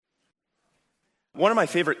One of my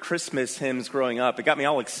favorite Christmas hymns growing up, it got me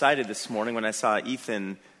all excited this morning when I saw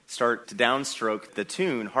Ethan start to downstroke the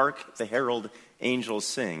tune, Hark the Herald Angels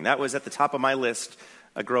Sing. That was at the top of my list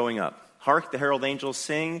growing up. Hark the Herald Angels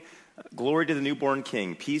Sing, glory to the newborn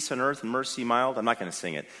King, peace on earth and mercy mild. I'm not going to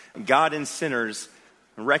sing it. God and sinners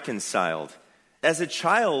reconciled. As a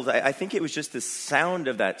child, I think it was just the sound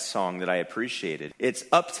of that song that I appreciated. Its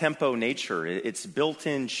up-tempo nature, its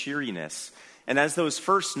built-in cheeriness. And as those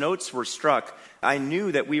first notes were struck, I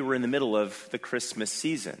knew that we were in the middle of the Christmas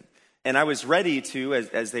season. And I was ready to,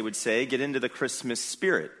 as they would say, get into the Christmas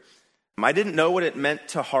spirit. I didn't know what it meant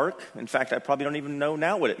to hark. In fact, I probably don't even know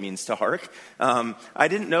now what it means to hark. I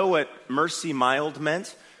didn't know what mercy mild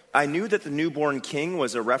meant. I knew that the newborn king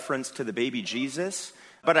was a reference to the baby Jesus,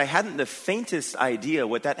 but I hadn't the faintest idea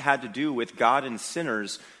what that had to do with God and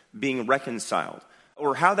sinners being reconciled,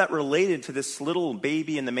 or how that related to this little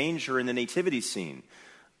baby in the manger in the nativity scene.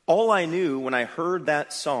 All I knew when I heard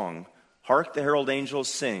that song, Hark the Herald Angels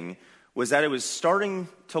Sing, was that it was starting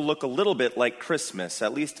to look a little bit like Christmas,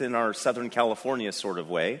 at least in our Southern California sort of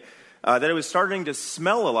way, that it was starting to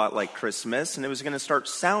smell a lot like Christmas, and it was going to start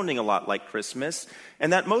sounding a lot like Christmas,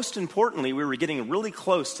 and that most importantly, we were getting really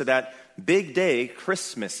close to that big day,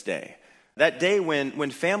 Christmas Day. That day when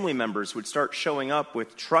family members would start showing up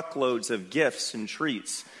with truckloads of gifts and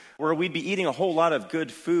treats, where we'd be eating a whole lot of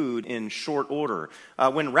good food in short order,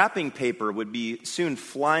 when wrapping paper would be soon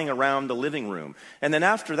flying around the living room. And then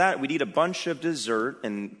after that, we'd eat a bunch of dessert,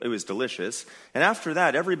 and it was delicious. And after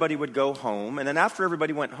that, everybody would go home. And then after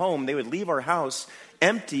everybody went home, they would leave our house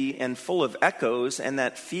empty and full of echoes and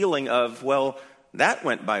that feeling of, well, that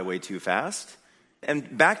went by way too fast.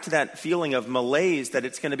 And back to that feeling of malaise that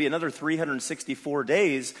it's going to be another 364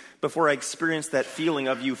 days before I experience that feeling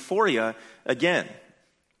of euphoria again.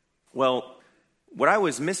 Well, what I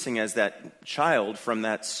was missing as that child from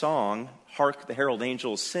that song, Hark the Herald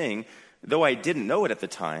Angels Sing, though I didn't know it at the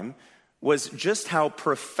time, was just how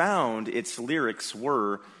profound its lyrics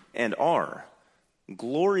were and are.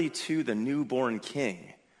 Glory to the newborn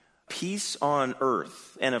King, peace on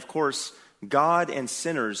earth, and of course, God and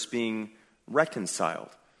sinners being reconciled.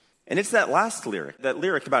 And it's that last lyric, that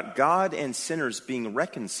lyric about God and sinners being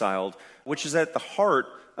reconciled, which is at the heart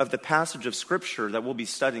of the passage of Scripture that we'll be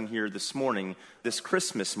studying here this morning, this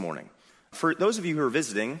Christmas morning. For those of you who are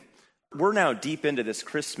visiting, we're now deep into this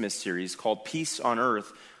Christmas series called Peace on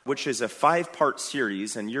Earth, which is a 5-part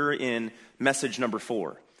series, and you're in message number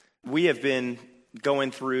 4. We have been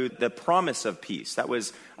going through the promise of peace. That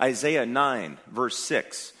was Isaiah 9, verse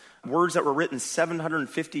 6. Words that were written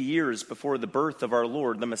 750 years before the birth of our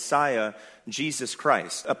Lord, the Messiah, Jesus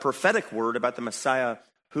Christ. A prophetic word about the Messiah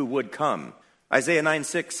who would come. Isaiah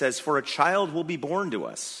 9:6 says, "For a child will be born to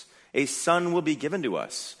us, a son will be given to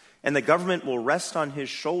us, and the government will rest on his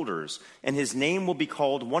shoulders, and his name will be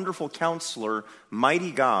called Wonderful Counselor,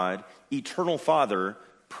 Mighty God, Eternal Father,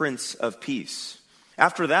 Prince of Peace."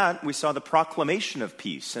 After that, we saw the proclamation of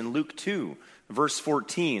peace in Luke 2, verse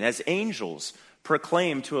 14, as angels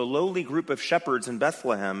proclaimed to a lowly group of shepherds in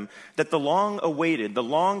Bethlehem that the long-awaited, the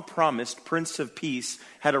long-promised Prince of Peace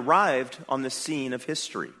had arrived on the scene of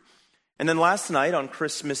history. And then last night on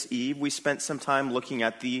Christmas Eve, we spent some time looking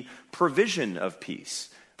at the provision of peace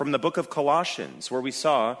from the book of Colossians, where we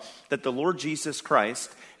saw that the Lord Jesus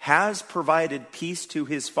Christ has provided peace to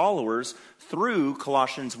his followers through,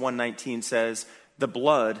 Colossians 1:19 says, the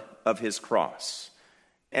blood of his cross.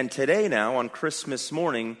 And today now, on Christmas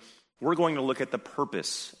morning, we're going to look at the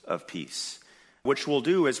purpose of peace, which we'll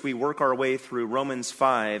do as we work our way through Romans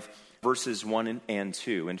 5, verses 1 and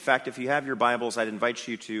 2. In fact, if you have your Bibles, I'd invite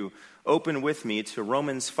you to open with me to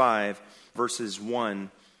Romans 5, verses 1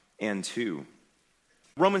 and 2.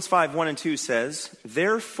 Romans 5, 1 and 2 says,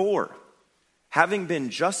 "Therefore, having been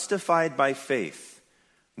justified by faith,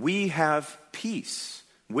 we have peace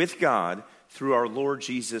with God through our Lord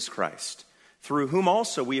Jesus Christ, through whom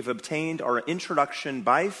also we have obtained our introduction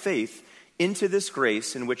by faith into this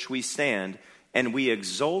grace in which we stand, and we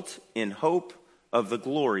exult in hope of the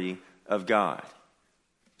glory of God."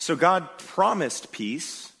 So God promised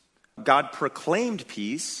peace, God proclaimed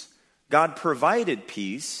peace, God provided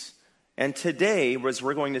peace, and today, as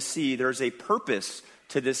we're going to see, there's a purpose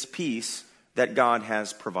to this peace that God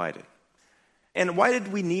has provided. And why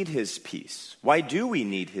did we need his peace? Why do we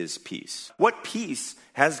need his peace? What peace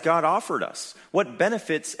has God offered us? What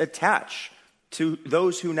benefits attach to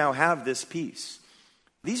those who now have this peace?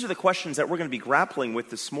 These are the questions that we're going to be grappling with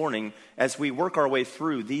this morning as we work our way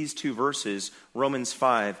through these two verses, Romans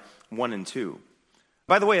 5, 1 and 2.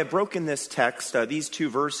 By the way, I've broken this text, these two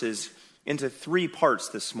verses, into 3 parts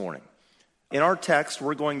this morning. In our text,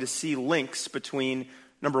 we're going to see links between,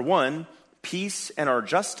 number 1, peace and our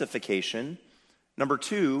justification. Number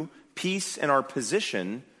 2, peace and our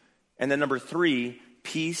position. And then number 3,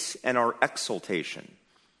 peace and our exaltation.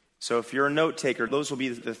 So if you're a note taker, those will be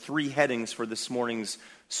the 3 headings for this morning's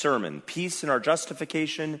sermon. Peace in our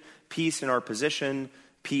justification, peace in our position,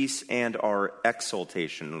 peace and our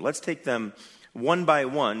exaltation. Let's take them one by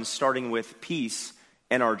one, starting with peace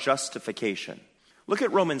and our justification. Look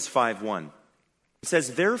at Romans 5:1. It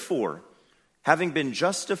says, "Therefore, having been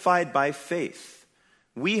justified by faith,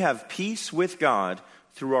 we have peace with God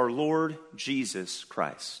through our Lord Jesus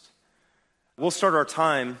Christ." We'll start our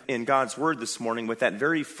time in God's Word this morning with that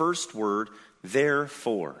very first word,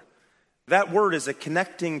 therefore. That word is a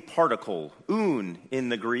connecting particle, oun in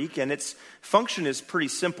the Greek, and its function is pretty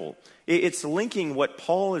simple. It's linking what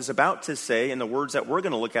Paul is about to say in the words that we're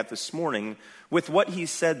going to look at this morning with what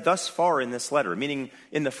he's said thus far in this letter, meaning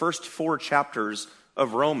in the first 4 chapters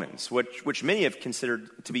of Romans, which many have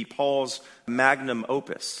considered to be Paul's magnum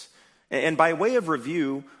opus. And by way of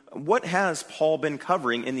review, what has Paul been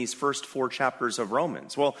covering in these first 4 chapters of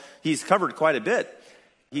Romans? Well, he's covered quite a bit.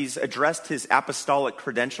 He's addressed his apostolic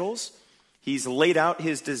credentials. He's laid out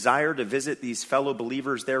his desire to visit these fellow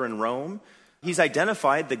believers there in Rome. He's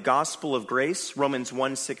identified the gospel of grace, Romans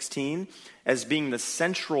 1:16, as being the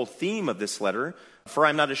central theme of this letter. "For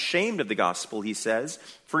I'm not ashamed of the gospel," he says,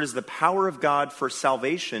 "for it is the power of God for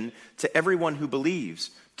salvation to everyone who believes,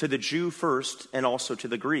 to the Jew first and also to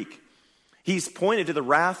the Greek." He's pointed to the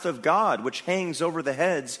wrath of God, which hangs over the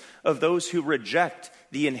heads of those who reject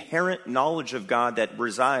the inherent knowledge of God that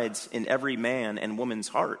resides in every man and woman's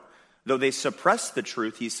heart, though they suppress the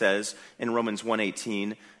truth, he says in Romans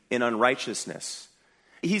 1:18, in unrighteousness.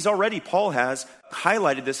 Paul has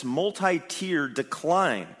highlighted this multi-tiered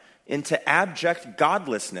decline into abject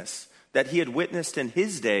godlessness that he had witnessed in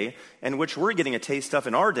his day and which we're getting a taste of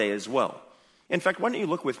in our day as well. In fact, why don't you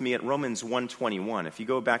look with me at Romans 1:21. If you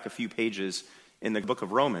go back a few pages in the book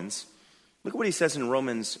of Romans, look at what he says in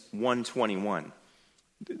Romans 1:21.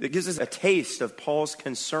 It gives us a taste of Paul's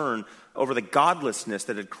concern over the godlessness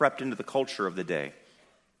that had crept into the culture of the day.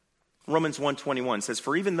 Romans 1:21 says,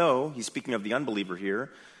 "For even though," he's speaking of the unbeliever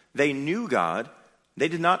here, "they knew God, they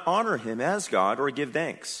did not honor him as God or give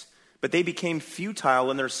thanks. But they became futile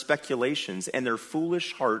in their speculations, and their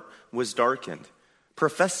foolish heart was darkened.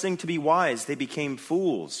 Professing to be wise, they became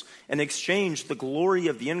fools and exchanged the glory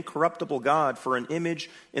of the incorruptible God for an image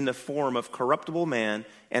in the form of corruptible man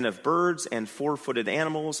and of birds and 4-footed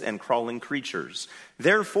animals and crawling creatures.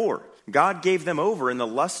 Therefore, God gave them over in the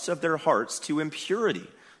lusts of their hearts to impurity,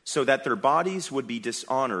 so that their bodies would be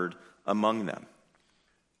dishonored among them."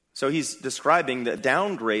 So he's describing the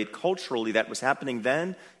downgrade culturally that was happening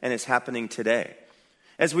then and is happening today.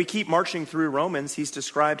 As we keep marching through Romans, he's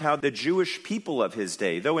described how the Jewish people of his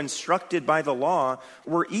day, though instructed by the law,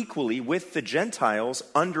 were equally with the Gentiles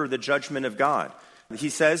under the judgment of God. He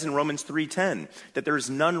says in Romans 3:10 that there is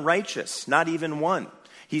none righteous, not even one.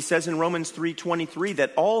 He says in Romans 3:23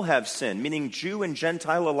 that all have sinned, meaning Jew and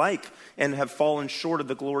Gentile alike, and have fallen short of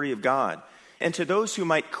the glory of God. And to those who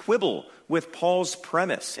might quibble with Paul's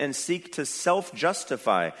premise and seek to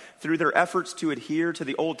self-justify through their efforts to adhere to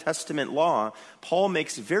the Old Testament law, Paul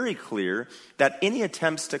makes very clear that any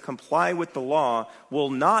attempts to comply with the law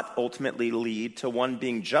will not ultimately lead to one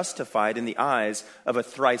being justified in the eyes of a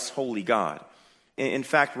thrice holy God. In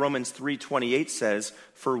fact, Romans 3:28 says,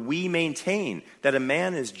 "For we maintain that a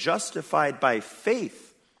man is justified by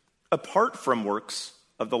faith apart from works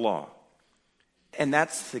of the law." And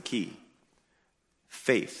that's the key.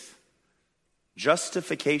 Faith.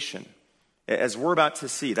 Justification. As we're about to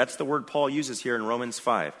see, that's the word Paul uses here in Romans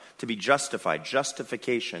 5, to be justified,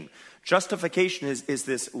 justification. Justification is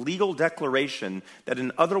this legal declaration that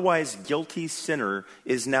an otherwise guilty sinner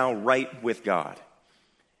is now right with God.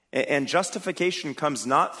 And justification comes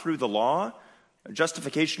not through the law.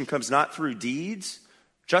 Justification comes not through deeds.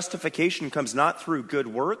 Justification comes not through good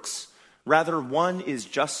works. Rather, one is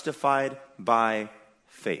justified by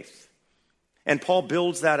faith. And Paul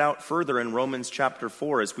builds that out further in Romans chapter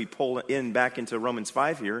 4 as we pull in back into Romans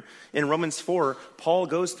 5 here. In Romans 4, Paul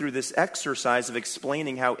goes through this exercise of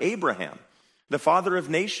explaining how Abraham, the father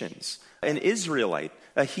of nations, an Israelite,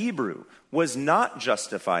 a Hebrew, was not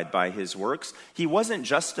justified by his works. He wasn't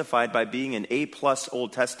justified by being an A+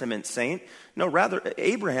 Old Testament saint. No, rather,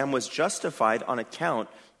 Abraham was justified on account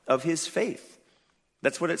of his faith.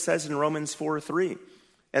 That's what it says in Romans 4:3.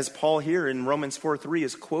 As Paul here in Romans 4:3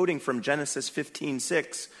 is quoting from Genesis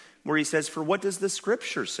 15:6, where he says, "For what does the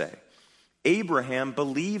scripture say? Abraham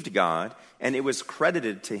believed God, and it was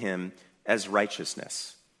credited to him as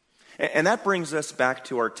righteousness." And that brings us back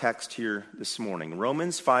to our text here this morning,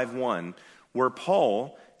 Romans 5:1, where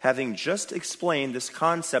Paul, having just explained this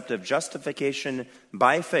concept of justification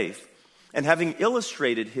by faith, and having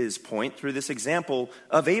illustrated his point through this example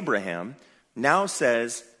of Abraham, now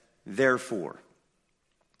says, therefore.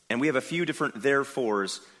 And we have a few different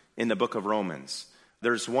therefores in the book of Romans.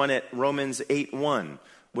 There's one at Romans 8:1,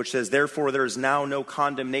 which says, therefore there is now no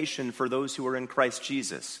condemnation for those who are in Christ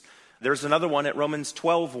Jesus. There's another one at Romans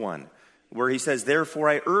 12:1, where he says, therefore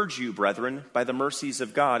I urge you, brethren, by the mercies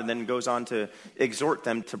of God, and then goes on to exhort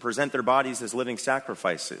them to present their bodies as living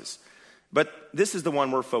sacrifices. But this is the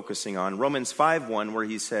one we're focusing on, Romans 5:1, where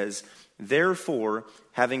he says, therefore,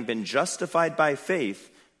 having been justified by faith,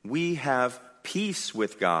 we have peace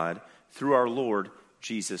with God through our Lord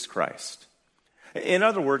Jesus Christ. In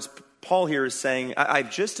other words, Paul here is saying,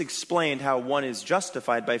 I've just explained how one is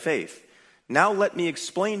justified by faith. Now let me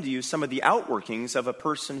explain to you some of the outworkings of a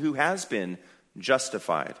person who has been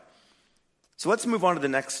justified. So let's move on to the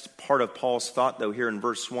next part of Paul's thought, though, here in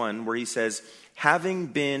verse 1, where he says, having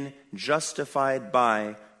been justified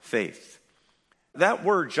by faith. That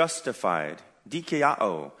word justified,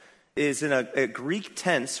 dikaiō, is in a Greek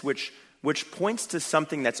tense which points to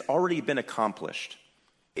something that's already been accomplished.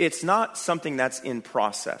 It's not something that's in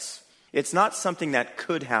process. It's not something that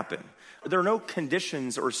could happen. There are no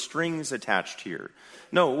conditions or strings attached here.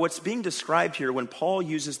 No, what's being described here when Paul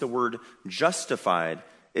uses the word justified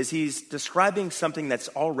is he's describing something that's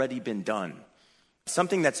already been done,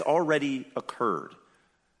 something that's already occurred.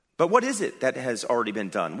 But what is it that has already been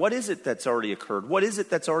done? What is it that's already occurred? What is it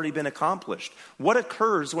that's already been accomplished? What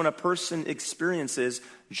occurs when a person experiences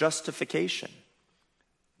justification?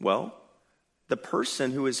 Well, the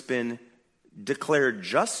person who has been declared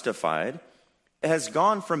justified has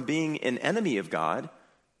gone from being an enemy of God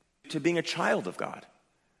to being a child of God.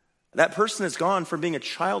 That person has gone from being a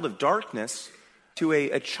child of darkness to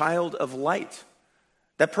a child of light.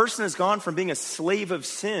 That person has gone from being a slave of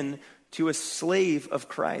sin to a slave of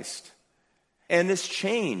Christ. And this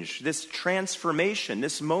change, this transformation,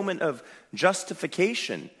 this moment of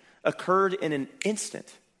justification occurred in an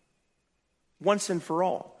instant, once and for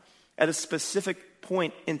all, at a specific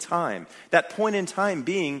point in time. That point in time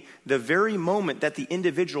being the very moment that the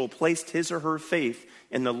individual placed his or her faith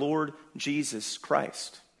in the Lord Jesus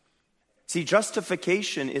Christ. See,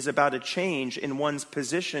 justification is about a change in one's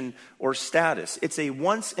position or status. It's a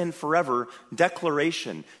once and forever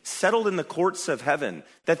declaration settled in the courts of heaven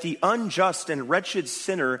that the unjust and wretched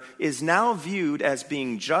sinner is now viewed as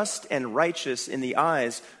being just and righteous in the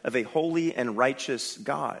eyes of a holy and righteous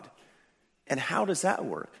God. And how does that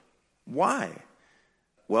work? Why?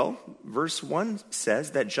 Well, verse 1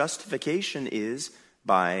 says that justification is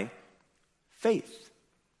by faith.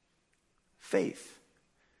 Faith.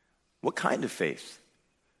 What kind of faith?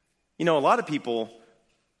 You know, a lot of people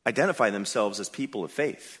identify themselves as people of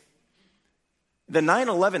faith. The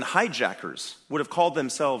 9/11 hijackers would have called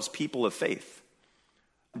themselves people of faith.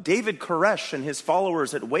 David Koresh and his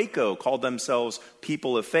followers at Waco called themselves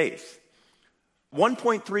people of faith.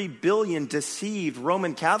 1.3 billion deceived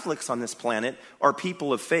Roman Catholics on this planet are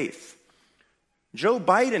people of faith. Joe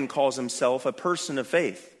Biden calls himself a person of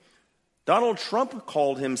faith. Donald Trump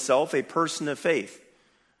called himself a person of faith.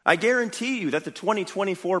 I guarantee you that the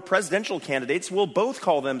 2024 presidential candidates will both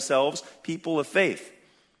call themselves people of faith.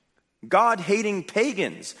 God-hating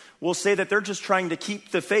pagans will say that they're just trying to keep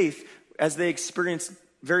the faith as they experience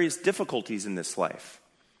various difficulties in this life.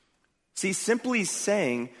 See, simply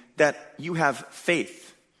saying that you have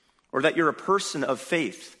faith or that you're a person of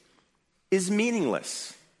faith is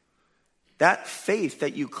meaningless. That faith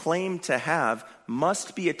that you claim to have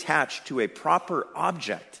must be attached to a proper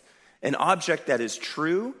object, an object that is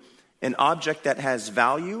true, an object that has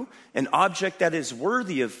value, an object that is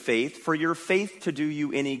worthy of faith for your faith to do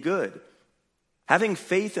you any good. Having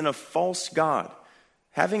faith in a false God,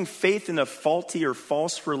 having faith in a faulty or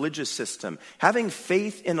false religious system, having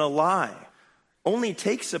faith in a lie only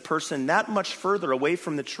takes a person that much further away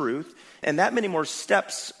from the truth and that many more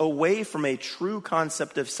steps away from a true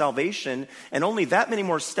concept of salvation, and only that many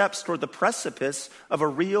more steps toward the precipice of a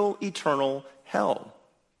real eternal hell.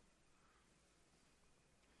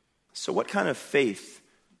 So what kind of faith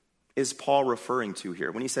is Paul referring to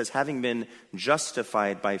here when he says having been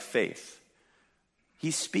justified by faith?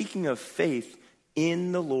 He's speaking of faith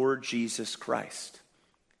in the Lord Jesus Christ.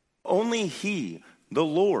 Only He, the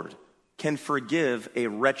Lord, can forgive a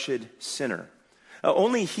wretched sinner.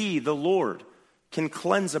 Only He, the Lord, can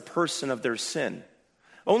cleanse a person of their sin.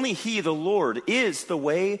 Only He, the Lord, is the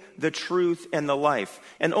way, the truth, and the life.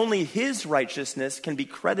 And only His righteousness can be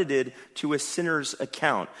credited to a sinner's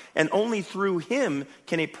account. And only through Him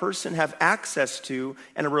can a person have access to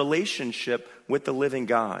and a relationship with the living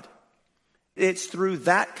God. It's through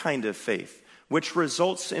that kind of faith, which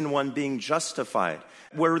results in one being justified,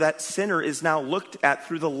 where that sinner is now looked at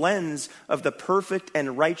through the lens of the perfect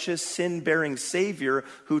and righteous sin-bearing Savior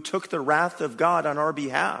who took the wrath of God on our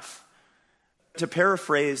behalf. To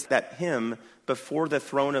paraphrase that hymn, before the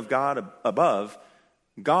throne of God above,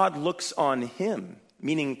 God looks on him,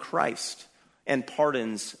 meaning Christ, and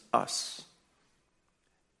pardons us.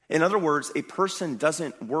 In other words, a person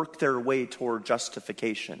doesn't work their way toward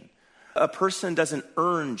justification. A person doesn't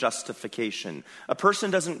earn justification. A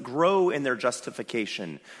person doesn't grow in their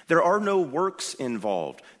justification. There are no works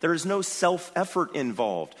involved. There is no self-effort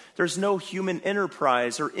involved. There's no human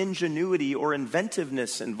enterprise or ingenuity or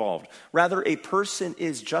inventiveness involved. Rather, a person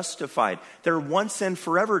is justified. They're once and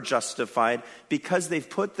forever justified because they've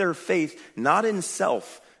put their faith not in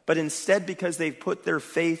self, but instead because they've put their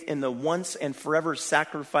faith in the once and forever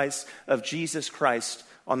sacrifice of Jesus Christ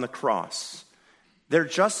on the cross. They're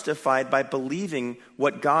justified by believing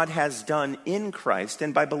what God has done in Christ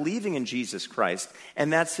and by believing in Jesus Christ,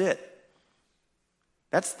 and that's it.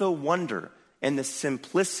 That's the wonder and the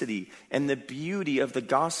simplicity and the beauty of the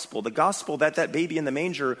gospel that that baby in the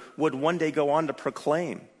manger would one day go on to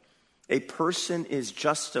proclaim. A person is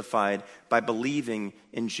justified by believing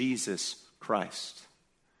in Jesus Christ.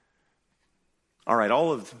 All right,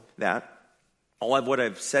 all of what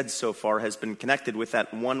I've said so far has been connected with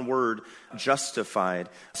that one word, justified.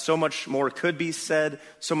 So much more could be said,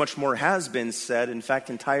 so much more has been said. In fact,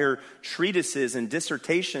 entire treatises and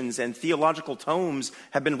dissertations and theological tomes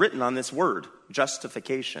have been written on this word,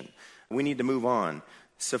 justification. We need to move on.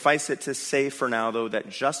 Suffice it to say for now, though, that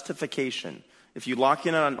justification, if you lock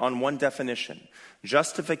in on one definition,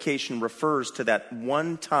 justification refers to that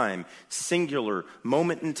one time, singular,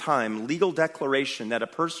 moment in time, legal declaration that a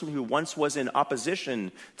person who once was in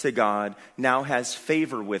opposition to God now has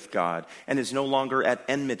favor with God and is no longer at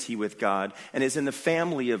enmity with God and is in the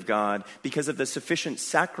family of God because of the sufficient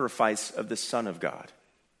sacrifice of the Son of God.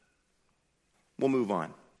 We'll move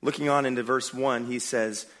on. Looking on into verse 1, he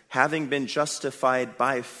says, having been justified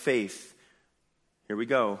by faith, here we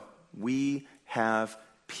go, we have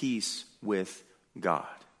peace with God.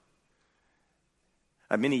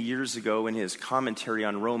 Many years ago, in his commentary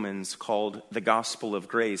on Romans called The Gospel of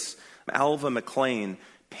Grace, Alva McLean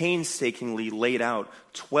painstakingly laid out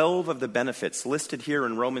 12 of the benefits listed here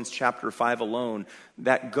in Romans chapter 5 alone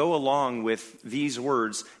that go along with these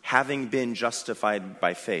words, having been justified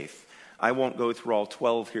by faith. I won't go through all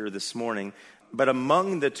 12 here this morning, but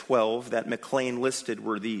among the 12 that McLean listed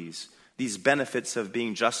were these benefits of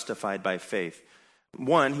being justified by faith.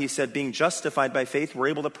 One, he said, being justified by faith, we're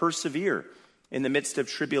able to persevere in the midst of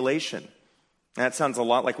tribulation. That sounds a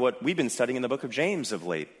lot like what we've been studying in the book of James of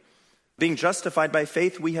late. Being justified by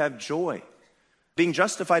faith, we have joy. Being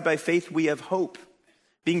justified by faith, we have hope.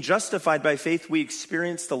 Being justified by faith, we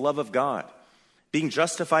experience the love of God. Being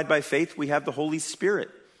justified by faith, we have the Holy Spirit.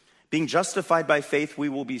 Being justified by faith, we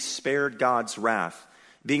will be spared God's wrath.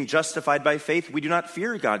 Being justified by faith, we do not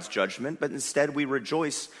fear God's judgment, but instead we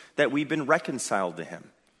rejoice that we've been reconciled to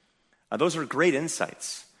him. Those are great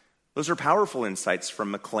insights. Those are powerful insights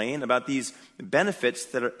from McLean about these benefits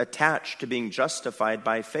that are attached to being justified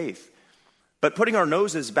by faith. But putting our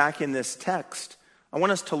noses back in this text, I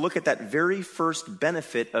want us to look at that very first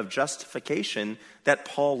benefit of justification that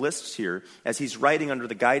Paul lists here as he's writing under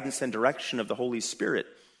the guidance and direction of the Holy Spirit.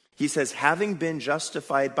 He says, having been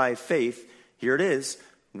justified by faith, here it is,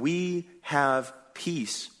 we have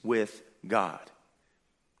peace with God.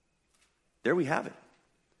 There we have it.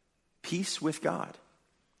 Peace with God.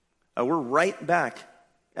 We're right back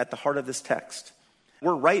at the heart of this text.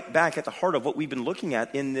 We're right back at the heart of what we've been looking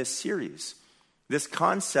at in this series, this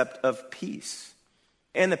concept of peace.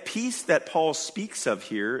 And the peace that Paul speaks of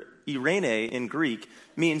here, eirene in Greek,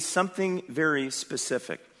 means something very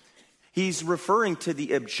specific. He's referring to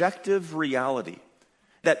the objective reality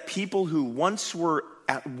that people who once were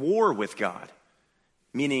at war with God,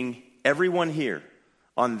 meaning everyone here,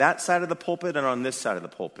 on that side of the pulpit and on this side of the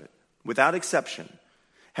pulpit, without exception,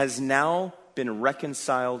 has now been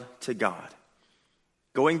reconciled to God.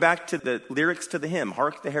 Going back to the lyrics to the hymn,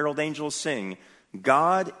 Hark the Herald Angels Sing,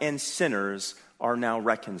 God and sinners are now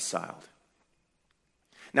reconciled.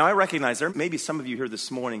 Now I recognize there may be some of you here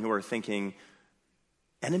this morning who are thinking,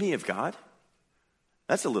 enemy of God?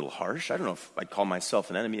 That's a little harsh. I don't know if I'd call myself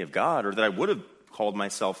an enemy of God or that I would have called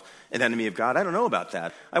myself an enemy of God. I don't know about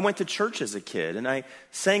that. I went to church as a kid, and I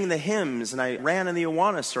sang the hymns, and I ran in the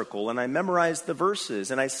Awana circle, and I memorized the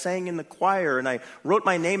verses, and I sang in the choir, and I wrote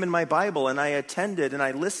my name in my Bible, and I attended, and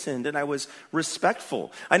I listened, and I was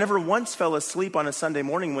respectful. I never once fell asleep on a Sunday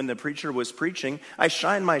morning when the preacher was preaching. I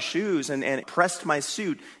shined my shoes and pressed my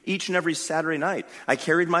suit each and every Saturday night. I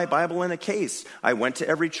carried my Bible in a case. I went to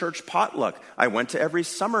every church potluck. I went to every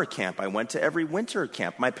summer camp. I went to every winter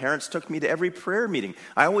camp. My parents took me to every prayer meeting.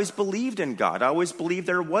 I always believed in God. I always believed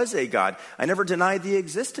there was a God. I never denied the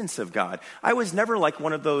existence of God. I was never like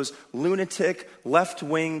one of those lunatic,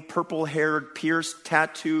 left-wing, purple-haired, pierced,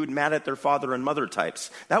 tattooed, mad at their father and mother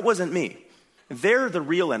types. That wasn't me. They're the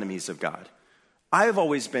real enemies of God. I've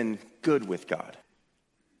always been good with God.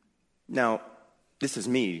 Now, this is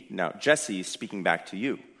me. Now, Jesse speaking back to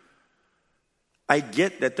you. I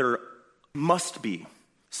get that there must be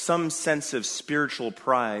some sense of spiritual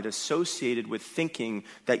pride associated with thinking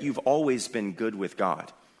that you've always been good with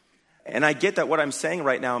God. And I get that what I'm saying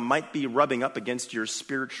right now might be rubbing up against your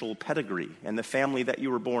spiritual pedigree and the family that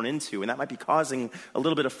you were born into, and that might be causing a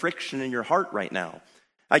little bit of friction in your heart right now.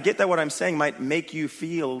 I get that what I'm saying might make you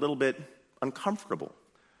feel a little bit uncomfortable.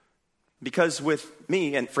 Because with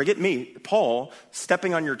me, and forget me, Paul,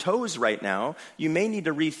 stepping on your toes right now, you may need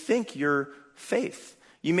to rethink your faith.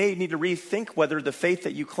 You may need to rethink whether the faith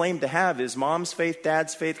that you claim to have is mom's faith,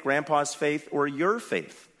 dad's faith, grandpa's faith, or your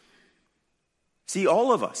faith. See,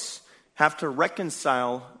 all of us have to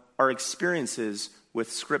reconcile our experiences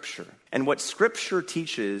with Scripture. And what Scripture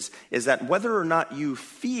teaches is that whether or not you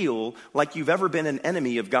feel like you've ever been an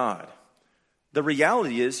enemy of God, the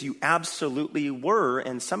reality is you absolutely were,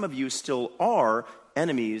 and some of you still are,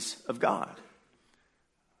 enemies of God.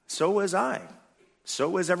 So was I. So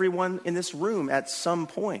was everyone in this room at some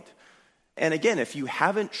point. And again, if you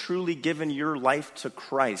haven't truly given your life to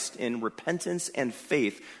Christ in repentance and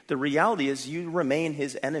faith, the reality is you remain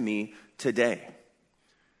his enemy today.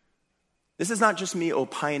 This is not just me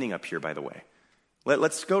opining up here, by the way.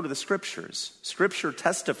 Let's go to the Scriptures. Scripture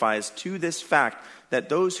testifies to this fact that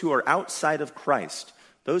those who are outside of Christ,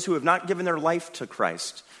 those who have not given their life to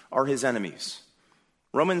Christ, are his enemies.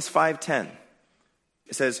 Romans 5:10.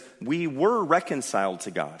 It says, we were reconciled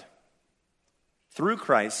to God through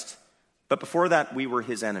Christ, but before that we were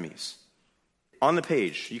his enemies. On the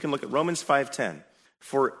page, you can look at Romans 5:10.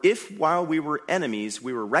 For if while we were enemies,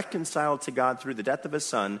 we were reconciled to God through the death of his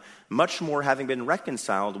Son, much more having been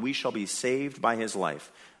reconciled, we shall be saved by his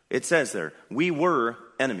life. It says there, we were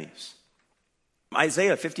enemies.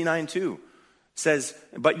 Isaiah 59:2 says,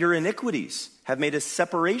 but your iniquities have made a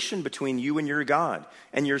separation between you and your God,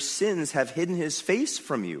 and your sins have hidden his face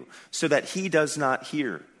from you, so that he does not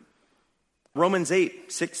hear. Romans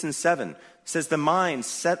 8:6 and 7 says, the mind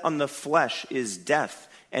set on the flesh is death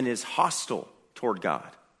and is hostile toward God.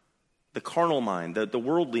 The carnal mind, the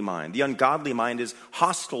worldly mind, the ungodly mind is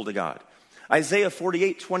hostile to God. Isaiah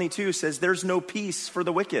 48:22 says, there's no peace for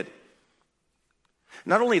the wicked.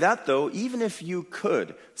 Not only that, though, even if you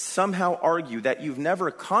could somehow argue that you've never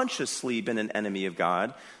consciously been an enemy of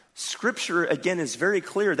God, Scripture, again, is very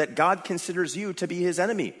clear that God considers you to be his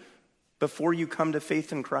enemy before you come to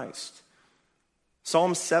faith in Christ.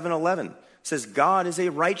 Psalm 7:11 says, God is a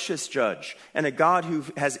righteous judge and a God who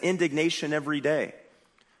has indignation every day.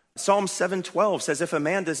 Psalm 7:12 says, if a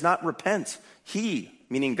man does not repent, he,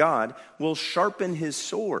 meaning God, will sharpen his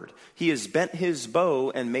sword. He has bent his bow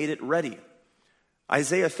and made it ready.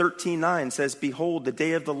 Isaiah 13:9 says, behold, the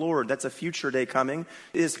day of the Lord, that's a future day coming,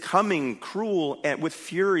 is coming cruel and with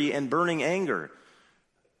fury and burning anger.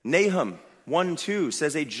 Nahum 1:2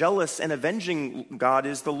 says, a jealous and avenging God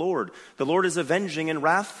is the Lord. The Lord is avenging and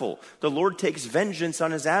wrathful. The Lord takes vengeance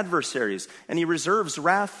on his adversaries, and he reserves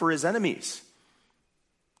wrath for his enemies.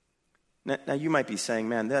 Now you might be saying,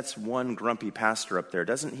 man, that's one grumpy pastor up there.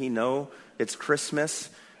 Doesn't he know it's Christmas?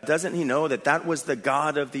 Doesn't he know that that was the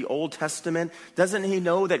God of the Old Testament? Doesn't he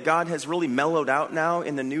know that God has really mellowed out now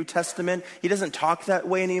in the New Testament? He doesn't talk that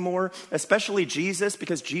way anymore, especially Jesus,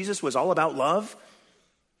 because Jesus was all about love.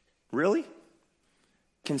 Really?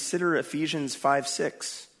 Consider Ephesians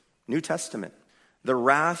 5:6, New Testament. The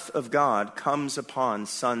wrath of God comes upon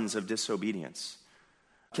sons of disobedience.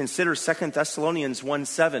 Consider 2 Thessalonians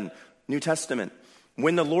 1:7, New Testament.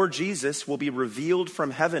 When the Lord Jesus will be revealed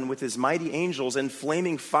from heaven with his mighty angels in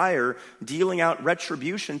flaming fire, dealing out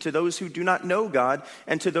retribution to those who do not know God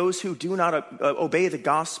and to those who do not obey the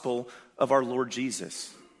gospel of our Lord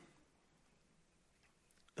Jesus.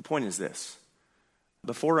 The point is this.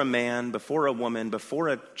 Before a man, before a woman, before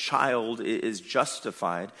a child is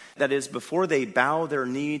justified, that is, before they bow their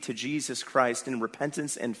knee to Jesus Christ in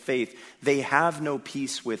repentance and faith, they have no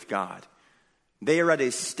peace with God. They are at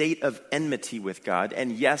a state of enmity with God,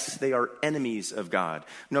 and yes, they are enemies of God.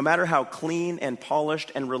 No matter how clean and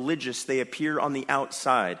polished and religious they appear on the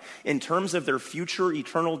outside, in terms of their future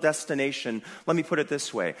eternal destination, let me put it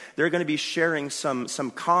this way. They're going to be sharing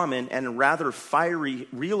some common and rather fiery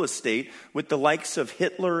real estate with the likes of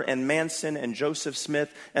Hitler and Manson and Joseph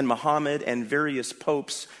Smith and Muhammad and various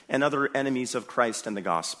popes and other enemies of Christ and the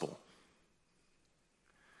gospel.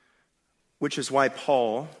 Which is why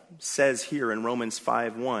Paul says here in Romans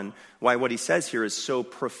 5:1, why what he says here is so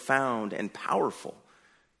profound and powerful,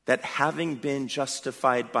 that having been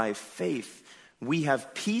justified by faith, we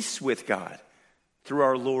have peace with God through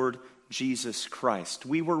our Lord Jesus Christ.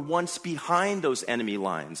 We were once behind those enemy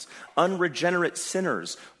lines, unregenerate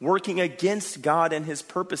sinners, working against God and his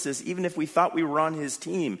purposes, even if we thought we were on his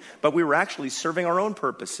team, but we were actually serving our own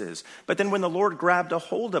purposes. But then when the Lord grabbed a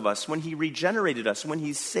hold of us, when he regenerated us, when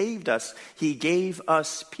he saved us, he gave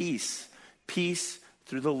us peace, peace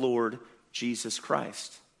through the Lord Jesus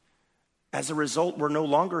Christ. As a result, we're no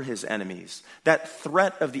longer his enemies. That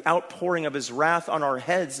threat of the outpouring of his wrath on our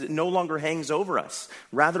heads no longer hangs over us.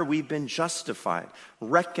 Rather, we've been justified,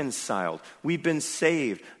 reconciled, we've been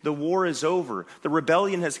saved. The war is over. The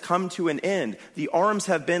rebellion has come to an end. The arms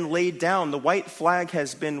have been laid down. The white flag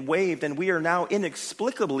has been waved, and we are now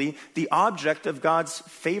inexplicably the object of God's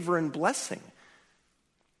favor and blessing.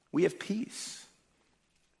 We have peace.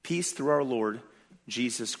 Peace through our Lord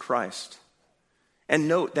Jesus Christ. And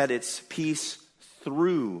note that it's peace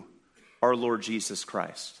through our Lord Jesus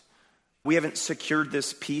Christ. We haven't secured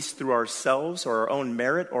this peace through ourselves or our own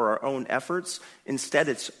merit or our own efforts. Instead,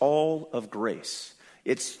 it's all of grace.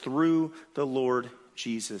 It's through the Lord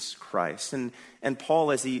Jesus Christ. And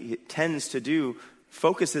Paul, as he tends to do,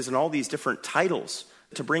 focuses on all these different titles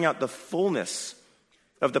to bring out the fullness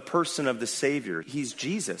of the person of the Savior. He's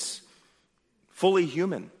Jesus, fully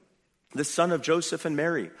human, the son of Joseph and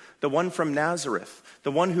Mary, the one from Nazareth,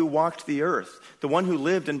 the one who walked the earth, the one who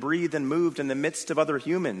lived and breathed and moved in the midst of other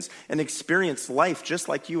humans and experienced life just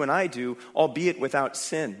like you and I do, albeit without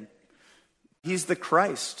sin. He's the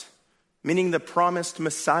Christ, meaning the promised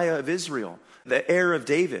Messiah of Israel, the heir of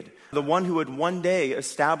David, the one who would one day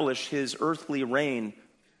establish his earthly reign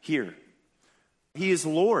here. He is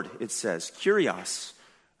Lord, it says, Kyrios,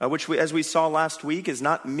 which, as we saw last week, is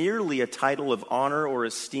not merely a title of honor or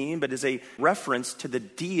esteem, but is a reference to the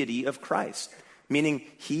deity of Christ, meaning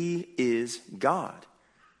he is God.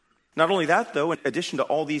 Not only that, though, in addition to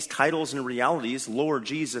all these titles and realities, Lord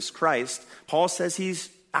Jesus Christ, Paul says he's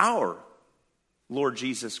our Lord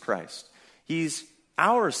Jesus Christ. He's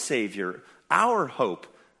our Savior, our hope,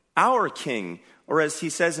 our King, or as he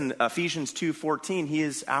says in Ephesians 2:14, he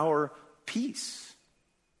is our peace.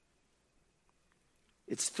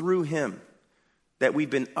 It's through him that we've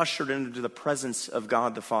been ushered into the presence of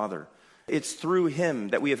God the Father. It's through him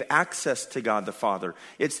that we have access to God the Father.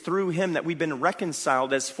 It's through him that we've been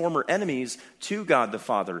reconciled as former enemies to God the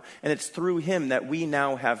Father. And it's through him that we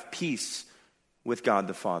now have peace with God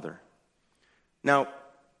the Father. Now,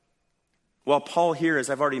 while Paul here, as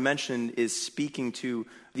I've already mentioned, is speaking to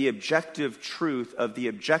the objective truth of the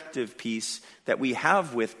objective peace that we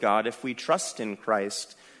have with God if we trust in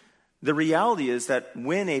Christ, the reality is that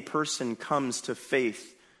when a person comes to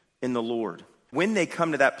faith in the Lord, when they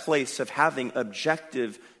come to that place of having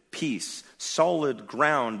objective peace, solid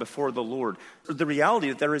ground before the Lord, the reality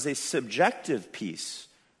is that there is a subjective peace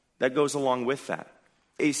that goes along with that,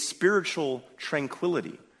 a spiritual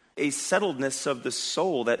tranquility, a settledness of the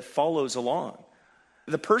soul that follows along.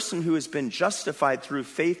 The person who has been justified through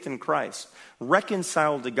faith in Christ,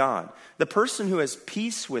 reconciled to God, the person who has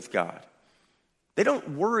peace with God, they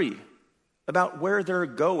don't worry about where they're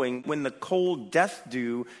going when the cold death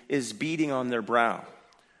dew is beating on their brow.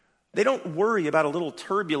 They don't worry about a little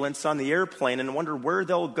turbulence on the airplane and wonder where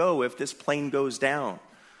they'll go if this plane goes down.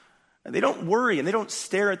 They don't worry and they don't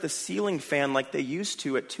stare at the ceiling fan like they used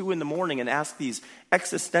to at 2 a.m. and ask these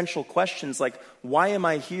existential questions like, why am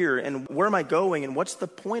I here and where am I going and what's the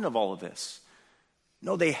point of all of this?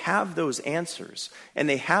 No, they have those answers, and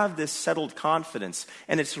they have this settled confidence,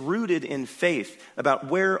 and it's rooted in faith about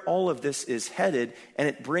where all of this is headed, and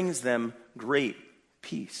it brings them great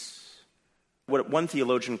peace. What one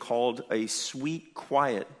theologian called a sweet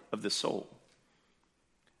quiet of the soul.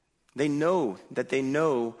 They know that they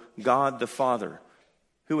know God the Father,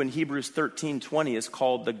 who in Hebrews 13:20 is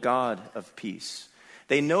called the God of peace.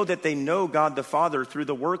 They know that they know God the Father through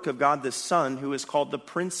the work of God the Son, who is called the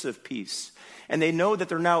Prince of Peace. And they know that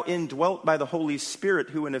they're now indwelt by the Holy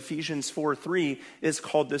Spirit, who in Ephesians 4:3 is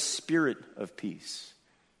called the Spirit of Peace.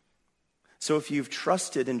 So if you've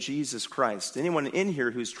trusted in Jesus Christ, anyone in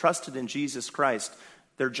here who's trusted in Jesus Christ,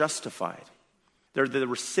 they're justified. They're the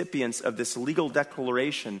recipients of this legal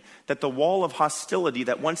declaration that the wall of hostility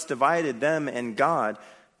that once divided them and God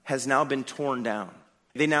has now been torn down.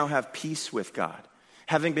 They now have peace with God.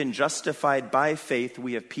 Having been justified by faith,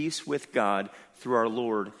 we have peace with God through our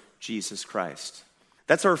Lord Jesus Christ.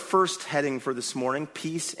 That's our first heading for this morning,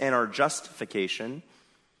 peace and our justification.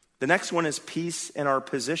 The next one is peace and our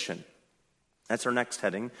position. That's our next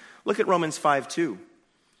heading. Look at Romans 5:2.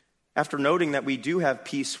 After noting that we do have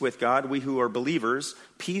peace with God, we who are believers,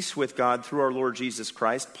 peace with God through our Lord Jesus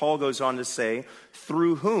Christ, Paul goes on to say,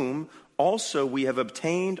 through whom also we have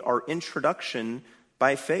obtained our introduction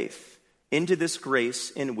by faith into this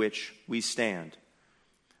grace in which we stand.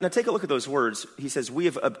 Now take a look at those words. He says, we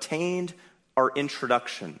have obtained our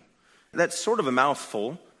introduction. That's sort of a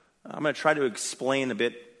mouthful. I'm going to try to explain a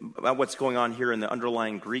bit about what's going on here in the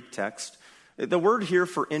underlying Greek text. The word here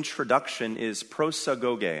for introduction is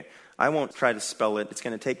prosagoge. I won't try to spell it. It's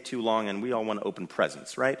going to take too long, and we all want to open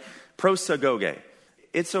presents, right? Prosagoge.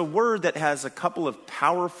 It's a word that has a couple of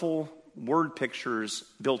powerful word pictures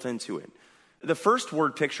built into it. The first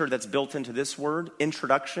word picture that's built into this word,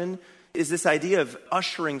 introduction, is this idea of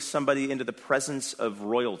ushering somebody into the presence of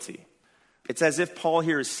royalty. It's as if Paul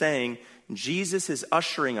here is saying, Jesus is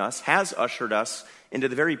ushering us, has ushered us into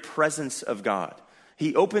the very presence of God.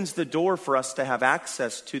 He opens the door for us to have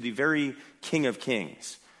access to the very King of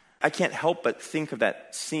Kings. I can't help but think of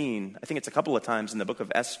that scene, I think it's a couple of times in the book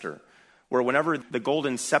of Esther, where whenever the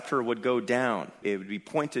golden scepter would go down, it would be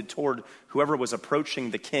pointed toward whoever was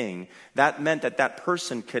approaching the king. That meant that that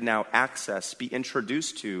person could now be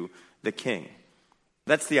introduced to the king.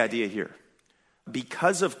 That's the idea here.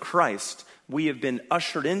 Because of Christ, we have been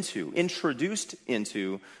introduced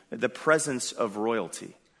into the presence of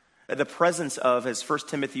royalty. The presence of, as 1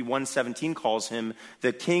 Timothy 1:17 calls him,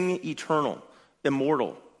 the King eternal,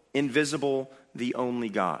 immortal, invisible, the only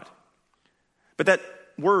God. But that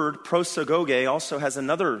word, prosagoge, also has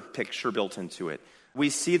another picture built into it. We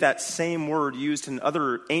see that same word used in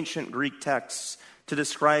other ancient Greek texts to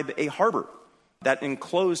describe a harbor, that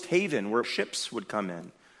enclosed haven where ships would come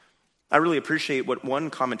in. I really appreciate what one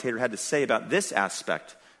commentator had to say about this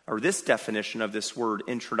aspect, or this definition of this word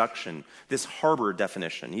introduction, this harbor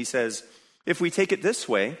definition. He says, if we take it this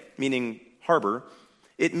way, meaning harbor,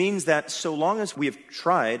 it means that so long as we have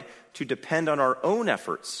tried to depend on our own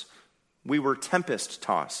efforts, we were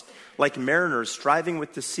tempest-tossed, like mariners striving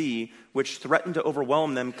with the sea, which threatened to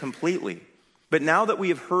overwhelm them completely. But now that we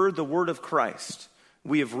have heard the word of Christ,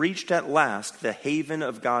 we have reached at last the haven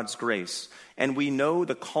of God's grace, and we know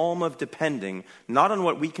the calm of depending not on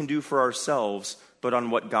what we can do for ourselves, but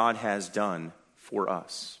on what God has done for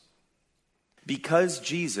us. Because of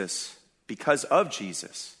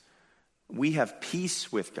Jesus, we have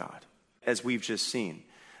peace with God, as we've just seen.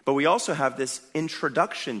 But we also have this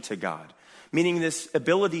introduction to God, meaning this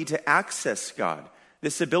ability to access God,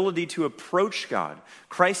 this ability to approach God.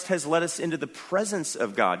 Christ has led us into the presence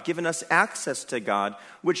of God, given us access to God,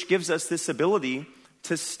 which gives us this ability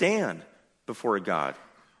to stand before God.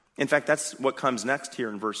 In fact, that's what comes next here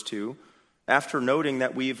in verse 2. After noting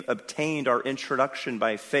that we've obtained our introduction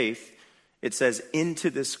by faith, it says, into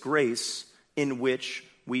this grace in which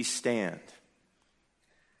we stand.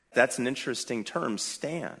 That's an interesting term,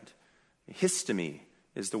 stand. Histemi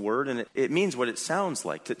is the word, and it means what it sounds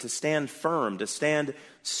like, to stand firm, to stand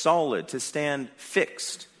solid, to stand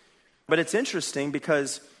fixed. But it's interesting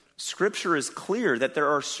because Scripture is clear that there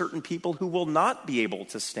are certain people who will not be able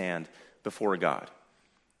to stand before God.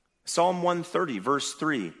 Psalm 130, verse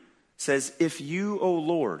 3 says, if you, O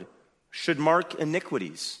Lord, should mark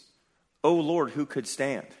iniquities, O Lord, who could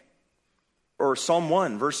stand? Or Psalm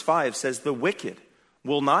 1, verse 5 says, the wicked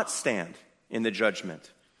will not stand in the judgment.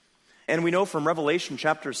 And we know from Revelation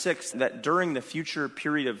chapter 6 that during the future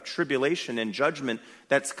period of tribulation and judgment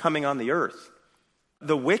that's coming on the earth,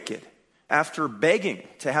 the wicked, after begging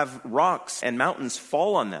to have rocks and mountains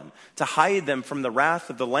fall on them, to hide them from the wrath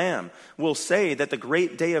of the Lamb, will say that the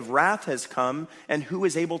great day of wrath has come, and who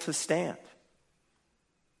is able to stand?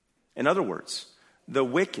 In other words, the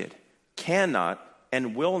wicked cannot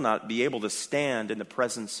and will not be able to stand in the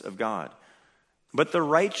presence of God. But the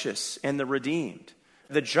righteous and the redeemed,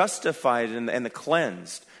 the justified and the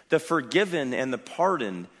cleansed, the forgiven and the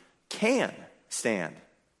pardoned can stand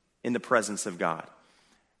in the presence of God.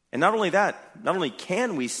 And not only that, not only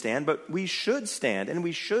can we stand, but we should stand and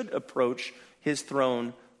we should approach his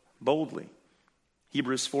throne boldly.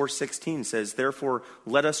 Hebrews 4:16 says, therefore,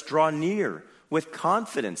 let us draw near with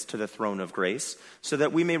confidence to the throne of grace, so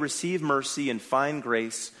that we may receive mercy and find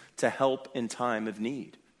grace to help in time of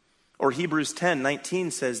need. Or Hebrews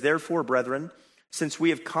 10:19 says, therefore, brethren, since we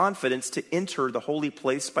have confidence to enter the holy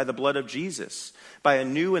place by the blood of Jesus, by a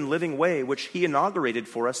new and living way which he inaugurated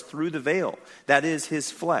for us through the veil, that is,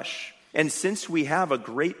 his flesh. And since we have a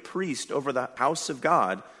great priest over the house of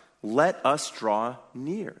God, let us draw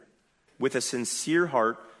near with a sincere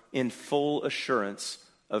heart in full assurance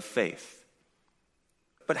of faith.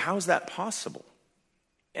 But how is that possible?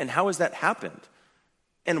 And how has that happened?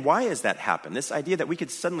 And why has that happened? This idea that we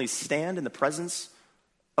could suddenly stand in the presence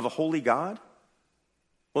of a holy God?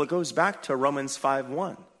 Well, it goes back to Romans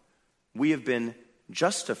 5:1. We have been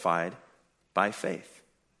justified by faith.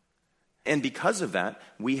 And because of that,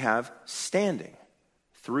 we have standing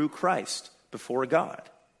through Christ before God.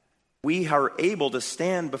 We are able to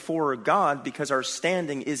stand before God because our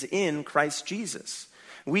standing is in Christ Jesus.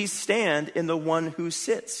 We stand in the one who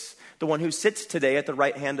sits today at the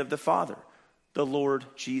right hand of the Father, the Lord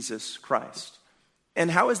Jesus Christ.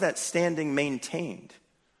 And how is that standing maintained?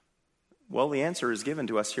 Well, the answer is given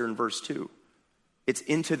to us here in verse 2. It's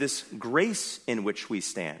into this grace in which we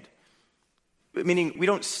stand. Meaning, we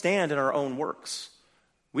don't stand in our own works.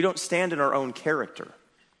 We don't stand in our own character.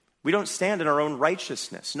 We don't stand in our own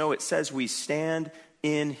righteousness. No, it says we stand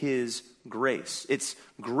in his grace. It's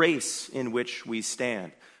grace in which we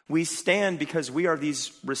stand. We stand because we are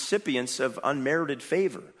these recipients of unmerited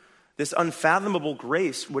favor, this unfathomable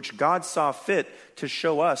grace which God saw fit to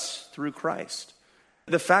show us through Christ.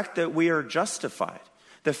 The fact that we are justified,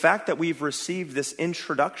 the fact that we've received this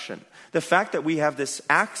introduction, the fact that we have this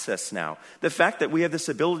access now, the fact that we have this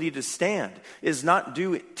ability to stand is not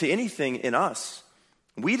due to anything in us.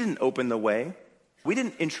 We didn't open the way. We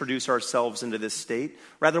didn't introduce ourselves into this state.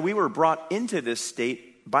 Rather, we were brought into this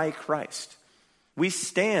state by Christ. We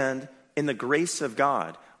stand in the grace of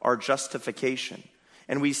God, our justification.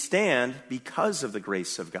 And we stand because of the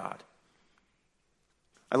grace of God.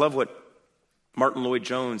 I love what Martin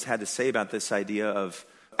Lloyd-Jones had to say about this idea of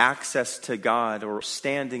access to God or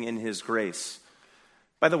standing in his grace.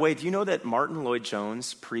 By the way, do you know that Martin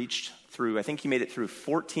Lloyd-Jones preached through, I think he made it through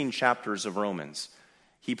 14 chapters of Romans.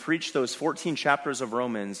 He preached those 14 chapters of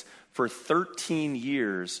Romans for 13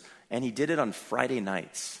 years, and he did it on Friday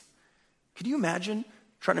nights. Could you imagine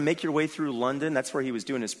trying to make your way through London? That's where he was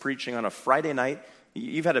doing his preaching on a Friday night.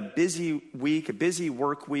 You've had a busy week, a busy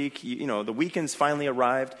work week. You know, the weekend's finally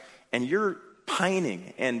arrived, and you're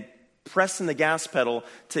pining and pressing the gas pedal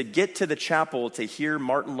to get to the chapel to hear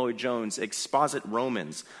Martin Lloyd-Jones exposit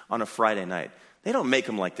Romans on a Friday night. They don't make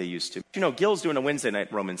them like they used to. You know, Gil's doing a Wednesday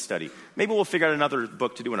night Roman study. Maybe we'll figure out another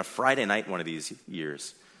book to do on a Friday night one of these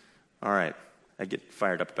years. All right, I get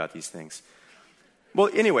fired up about these things. Well,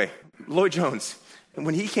 anyway, Lloyd-Jones,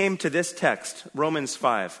 when he came to this text, Romans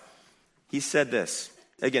 5, he said this.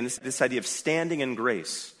 Again, this idea of standing in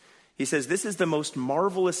grace. He says, this is the most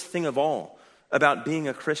marvelous thing of all about being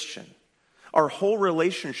a Christian. Our whole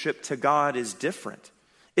relationship to God is different.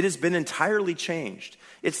 It has been entirely changed.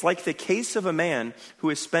 It's like the case of a man who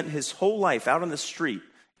has spent his whole life out on the street,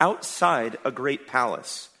 outside a great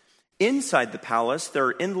palace. Inside the palace, there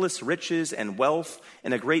are endless riches and wealth,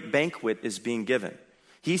 and a great banquet is being given.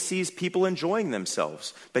 He sees people enjoying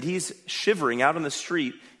themselves, but he's shivering out on the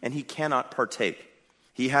street, and he cannot partake.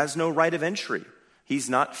 He has no right of entry. He's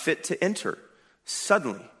not fit to enter.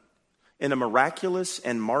 Suddenly, in a miraculous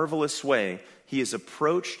and marvelous way, he is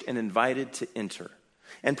approached and invited to enter,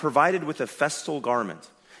 and provided with a festal garment.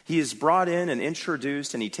 He is brought in and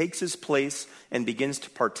introduced, and he takes his place and begins to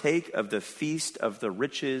partake of the feast of the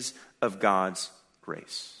riches of God's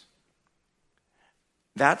grace.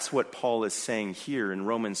 That's what Paul is saying here in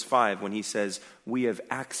Romans 5 when he says we have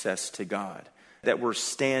access to God, that we're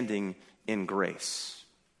standing in grace.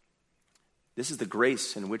 This is the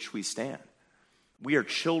grace in which we stand. We are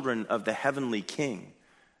children of the heavenly King.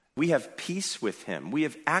 We have peace with him. We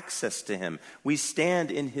have access to him. We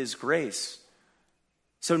stand in his grace.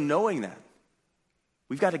 So knowing that,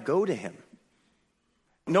 we've got to go to him.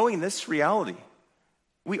 Knowing this reality,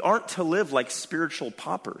 we aren't to live like spiritual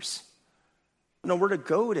paupers. No, we're to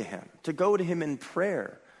go to him in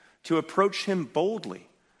prayer, to approach him boldly,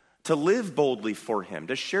 to live boldly for him,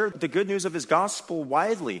 to share the good news of his gospel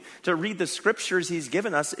widely, to read the scriptures he's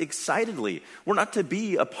given us excitedly. We're not to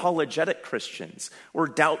be apologetic Christians or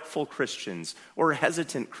doubtful Christians or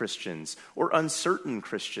hesitant Christians or uncertain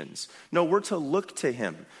Christians. No, we're to look to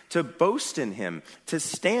him, to boast in him, to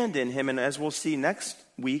stand in him. And as we'll see next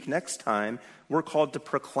week, next time, we're called to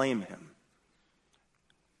proclaim him.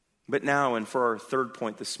 But now, and for our third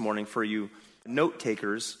point this morning, for you note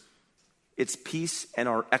takers, it's peace and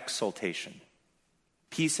our exaltation.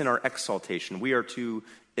 Peace and our exaltation. We are to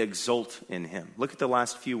exult in him. Look at the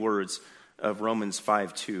last few words of Romans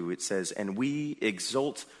 5:2. It says, and we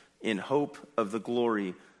exult in hope of the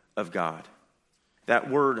glory of God. That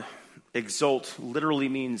word exult literally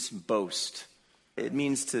means boast. It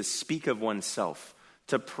means to speak of oneself,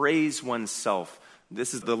 to praise oneself.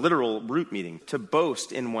 This is the literal root meaning, to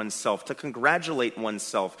boast in oneself, to congratulate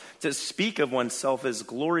oneself, to speak of oneself as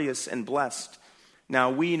glorious and blessed. Now,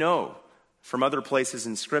 we know from other places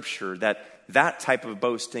in Scripture that that type of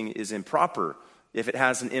boasting is improper if it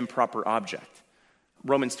has an improper object.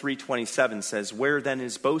 Romans 3:27 says, "Where then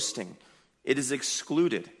is boasting? It is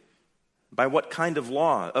excluded. By what kind of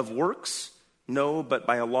law? Of works? No, but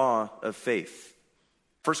by a law of faith."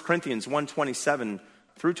 1 Corinthians 1:27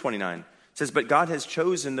 through 29 says, "But God has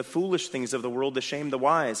chosen the foolish things of the world to shame the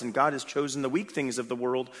wise, and God has chosen the weak things of the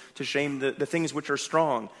world to shame the things which are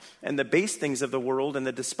strong. And the base things of the world and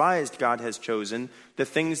the despised God has chosen, the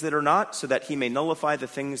things that are not, so that he may nullify the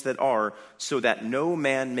things that are, so that no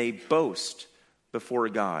man may boast before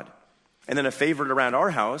God." And then a favorite around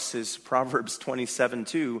our house is Proverbs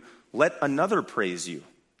 27:2, "Let another praise you,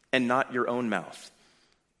 and not your own mouth."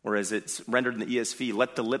 Or as it's rendered in the ESV,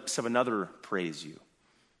 "Let the lips of another praise you."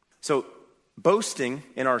 So boasting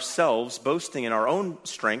in ourselves, boasting in our own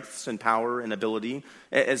strengths and power and ability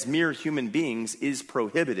as mere human beings is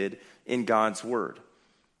prohibited in God's word.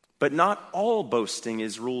 But not all boasting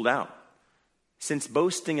is ruled out, since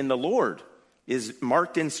boasting in the Lord is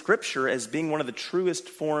marked in Scripture as being one of the truest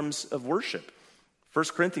forms of worship.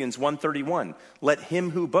 1 Corinthians 1:31, "Let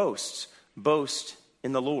him who boasts, boast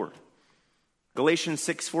in the Lord." Galatians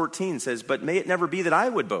 6:14 says, "But may it never be that I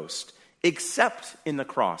would boast, except in the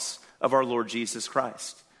cross of our Lord Jesus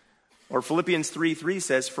Christ." Or Philippians 3:3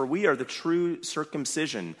 says, "For we are the true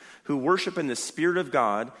circumcision, who worship in the Spirit of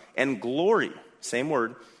God and glory," same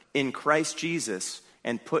word, "in Christ Jesus,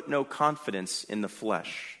 and put no confidence in the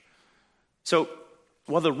flesh." So,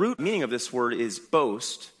 while the root meaning of this word is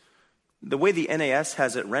boast, the way the NAS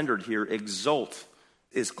has it rendered here, exult,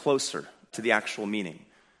 is closer to the actual meaning.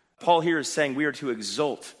 Paul here is saying we are to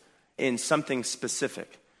exult in something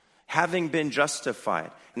specific. Having been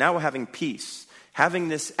justified, now having peace, having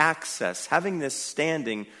this access, having this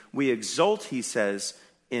standing, we exult, he says,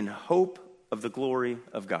 in hope of the glory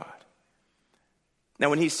of God. Now,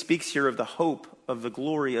 when he speaks here of the hope of the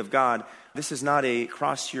glory of God, this is not a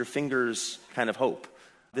cross your fingers kind of hope.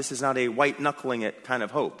 This is not a white-knuckling it kind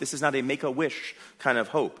of hope. This is not a make-a-wish kind of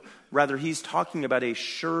hope. Rather, he's talking about a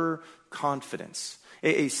sure confidence,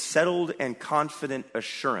 a settled and confident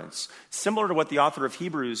assurance, similar to what the author of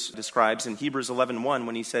Hebrews describes in Hebrews 11:1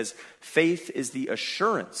 when he says, "Faith is the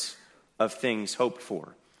assurance of things hoped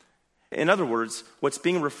for." In other words, what's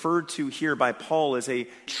being referred to here by Paul is a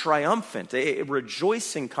triumphant, a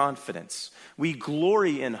rejoicing confidence. We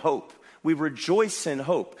glory in hope. We rejoice in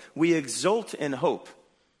hope. We exult in hope.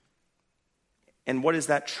 And what is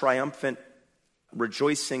that triumphant,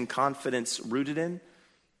 rejoicing confidence rooted in?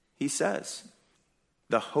 He says,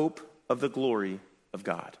 the hope of the glory of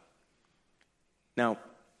God. Now,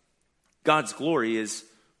 God's glory is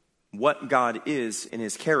what God is in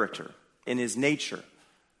his character, in his nature,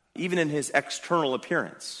 even in his external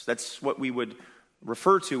appearance. That's what we would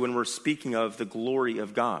refer to when we're speaking of the glory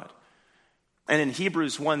of God. And in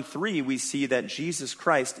Hebrews 1:3, we see that Jesus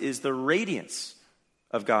Christ is the radiance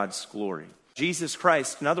of God's glory. Jesus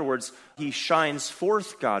Christ, in other words, he shines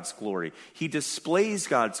forth God's glory. He displays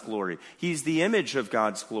God's glory. He's the image of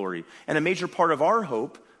God's glory. And a major part of our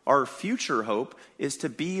hope, our future hope, is to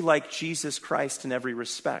be like Jesus Christ in every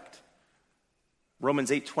respect.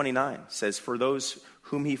 Romans 8:29 says, "For those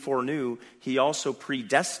whom he foreknew, he also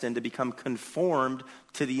predestined to become conformed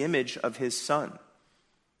to the image of his Son."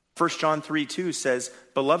 1 John 3:2 says,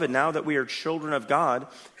 "Beloved, now that we are children of God,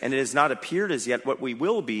 and it has not appeared as yet what we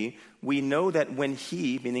will be, we know that when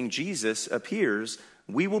he," meaning Jesus, "appears,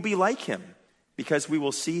 we will be like him, because we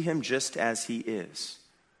will see him just as he is."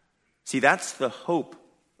 See, that's the hope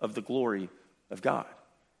of the glory of God.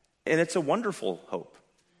 And it's a wonderful hope.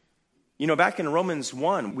 You know, back in Romans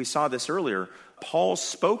 1, we saw this earlier, Paul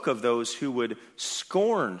spoke of those who would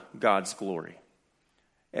scorn God's glory.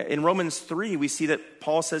 In Romans 3, we see that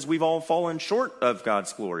Paul says we've all fallen short of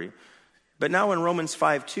God's glory. But now in Romans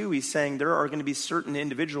 5:2, he's saying there are going to be certain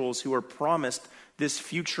individuals who are promised this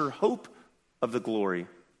future hope of the glory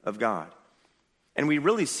of God. And we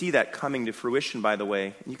really see that coming to fruition, by the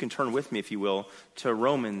way. You can turn with me, if you will, to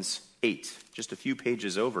Romans 8, just a few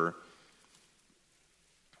pages over,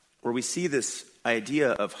 where we see this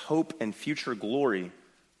idea of hope and future glory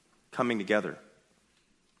coming together.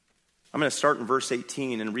 I'm going to start in verse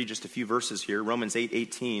 18 and read just a few verses here, Romans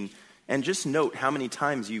 8:18, and just note how many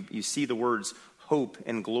times you see the words hope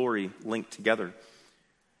and glory linked together.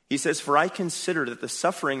 He says, "For I consider that the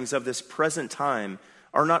sufferings of this present time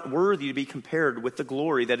are not worthy to be compared with the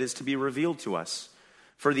glory that is to be revealed to us.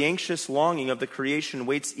 For the anxious longing of the creation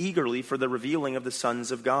waits eagerly for the revealing of the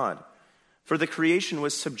sons of God. For the creation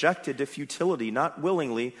was subjected to futility, not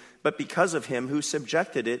willingly, but because of him who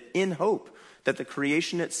subjected it, in hope that the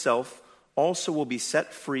creation itself also will be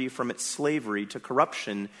set free from its slavery to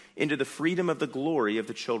corruption into the freedom of the glory of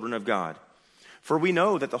the children of God. For we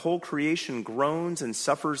know that the whole creation groans and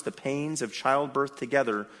suffers the pains of childbirth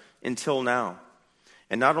together until now.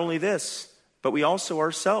 And not only this, but we also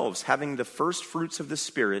ourselves, having the first fruits of the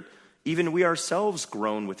Spirit, even we ourselves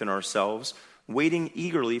groan within ourselves, waiting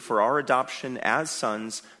eagerly for our adoption as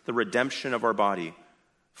sons, the redemption of our body.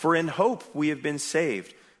 For in hope we have been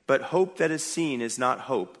saved, but hope that is seen is not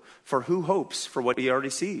hope. For who hopes for what he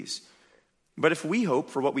already sees? But if we hope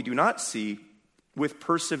for what we do not see, with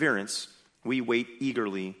perseverance we wait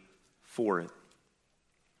eagerly for it.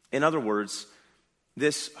 In other words,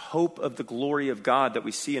 this hope of the glory of God that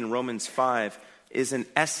we see in Romans 5 is an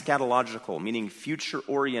eschatological, meaning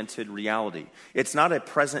future-oriented reality. It's not a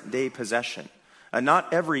present-day possession.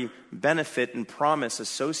 Not every benefit and promise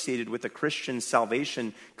associated with a Christian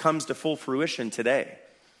salvation comes to full fruition today.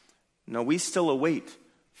 No, we still await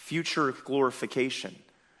future glorification.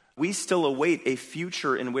 We still await a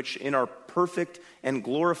future in which in our perfect and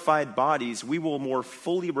glorified bodies we will more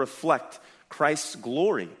fully reflect Christ's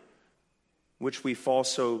glory, which we fall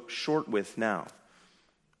so short with now.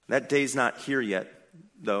 That day's not here yet,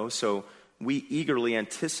 though, so we eagerly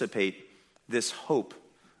anticipate this hope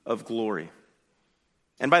of glory.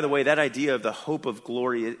 And by the way, that idea of the hope of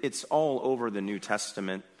glory, it's all over the New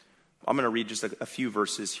Testament. I'm going to read just a few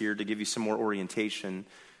verses here to give you some more orientation.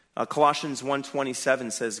 Colossians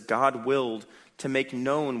 1:27 says, God willed to make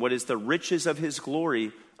known what is the riches of his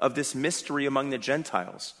glory of this mystery among the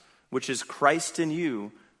Gentiles, which is Christ in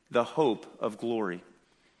you, the hope of glory.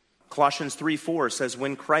 Colossians 3:4 says,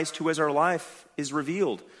 when Christ, who is our life, is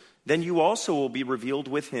revealed, then you also will be revealed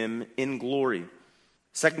with him in glory.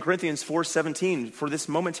 2 Corinthians 4:17, for this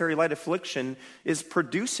momentary light affliction is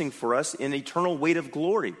producing for us an eternal weight of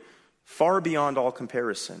glory, far beyond all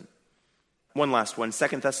comparison. One last one,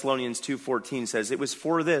 2 Thessalonians 2:14 says, it was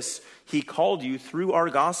for this he called you through our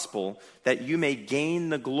gospel that you may gain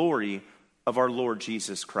the glory of our Lord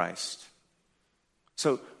Jesus Christ.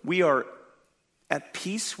 So we are at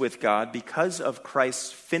peace with God because of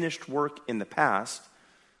Christ's finished work in the past.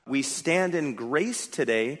 We stand in grace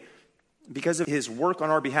today because of his work on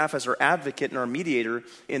our behalf as our advocate and our mediator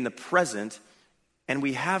in the present. And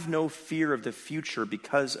we have no fear of the future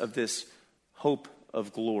because of this hope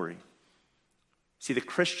of glory. See, the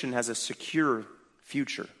Christian has a secure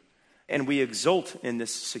future, and we exult in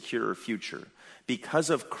this secure future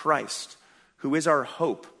because of Christ, who is our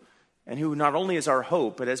hope, and who not only is our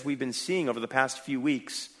hope, but as we've been seeing over the past few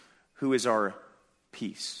weeks, who is our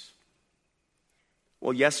peace.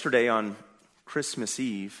 Well, yesterday on Christmas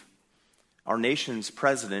Eve, our nation's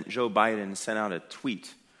president, Joe Biden, sent out a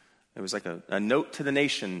tweet. It was like a note to the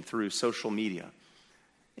nation through social media.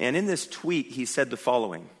 And in this tweet, he said the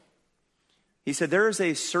following. He said, there is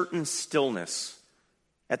a certain stillness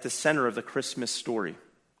at the center of the Christmas story.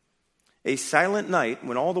 A silent night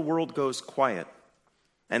when all the world goes quiet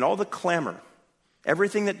and all the clamor,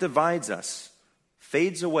 everything that divides us,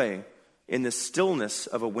 fades away in the stillness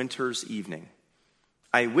of a winter's evening.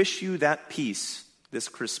 I wish you that peace this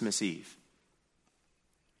Christmas Eve.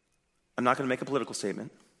 I'm not going to make a political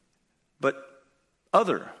statement, but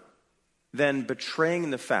other than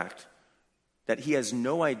betraying the fact that he has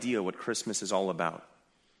no idea what Christmas is all about,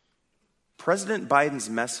 President Biden's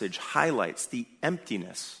message highlights the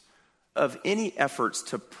emptiness of any efforts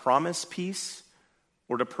to promise peace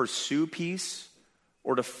or to pursue peace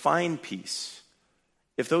or to find peace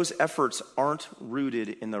if those efforts aren't rooted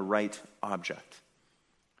in the right object.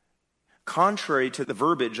 Contrary to the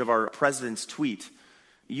verbiage of our president's tweet,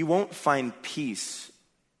 you won't find peace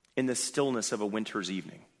in the stillness of a winter's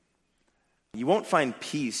evening. You won't find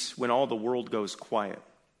peace when all the world goes quiet.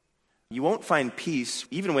 You won't find peace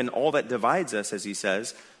even when all that divides us, as he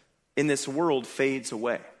says, in this world fades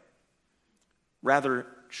away. Rather,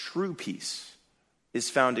 true peace is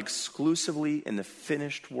found exclusively in the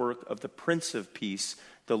finished work of the Prince of Peace,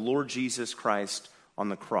 the Lord Jesus Christ on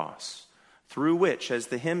the cross, through which, as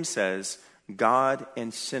the hymn says, God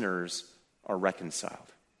and sinners are reconciled.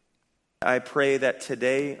 I pray that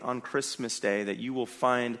today on Christmas Day that you will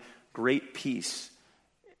find great peace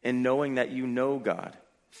in knowing that you know God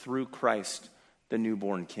through Christ, the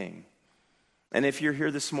newborn King. And if you're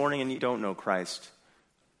here this morning and you don't know Christ,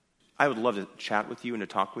 I would love to chat with you and to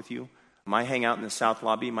talk with you. I hang out in the South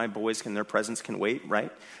Lobby. My boys their presence can wait,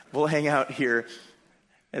 right? We'll hang out here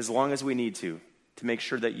as long as we need to to make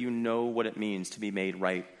sure that you know what it means to be made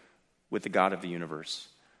right with the God of the universe.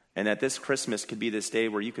 And that this Christmas could be this day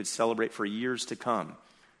where you could celebrate for years to come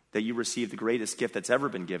that you received the greatest gift that's ever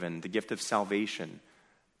been given, the gift of salvation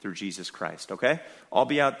through Jesus Christ, okay? I'll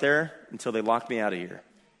be out there until they lock me out of here.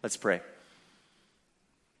 Let's pray.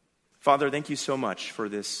 Father, thank you so much for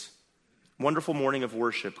this wonderful morning of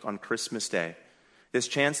worship on Christmas Day. This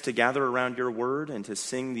chance to gather around your word and to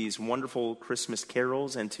sing these wonderful Christmas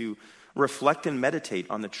carols and to reflect and meditate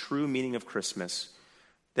on the true meaning of Christmas,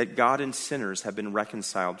 that God and sinners have been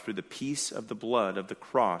reconciled through the peace of the blood of the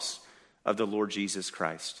cross of the Lord Jesus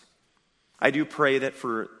Christ. I do pray that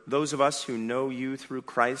for those of us who know you through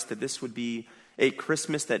Christ, that this would be a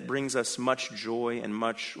Christmas that brings us much joy and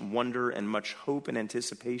much wonder and much hope and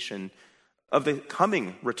anticipation of the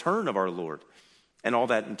coming return of our Lord and all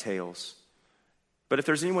that entails. But if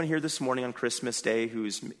there's anyone here this morning on Christmas Day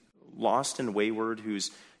who's lost and wayward,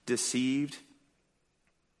 who's deceived,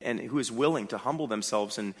 and who is willing to humble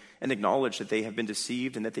themselves and acknowledge that they have been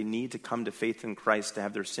deceived and that they need to come to faith in Christ to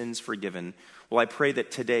have their sins forgiven, well, I pray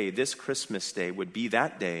that today, this Christmas Day, would be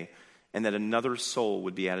that day and that another soul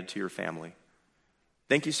would be added to your family.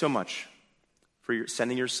 Thank you so much for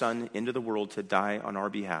sending your Son into the world to die on our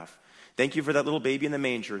behalf. Thank you for that little baby in the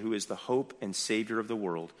manger who is the hope and Savior of the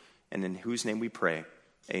world, and in whose name we pray.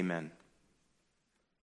 Amen.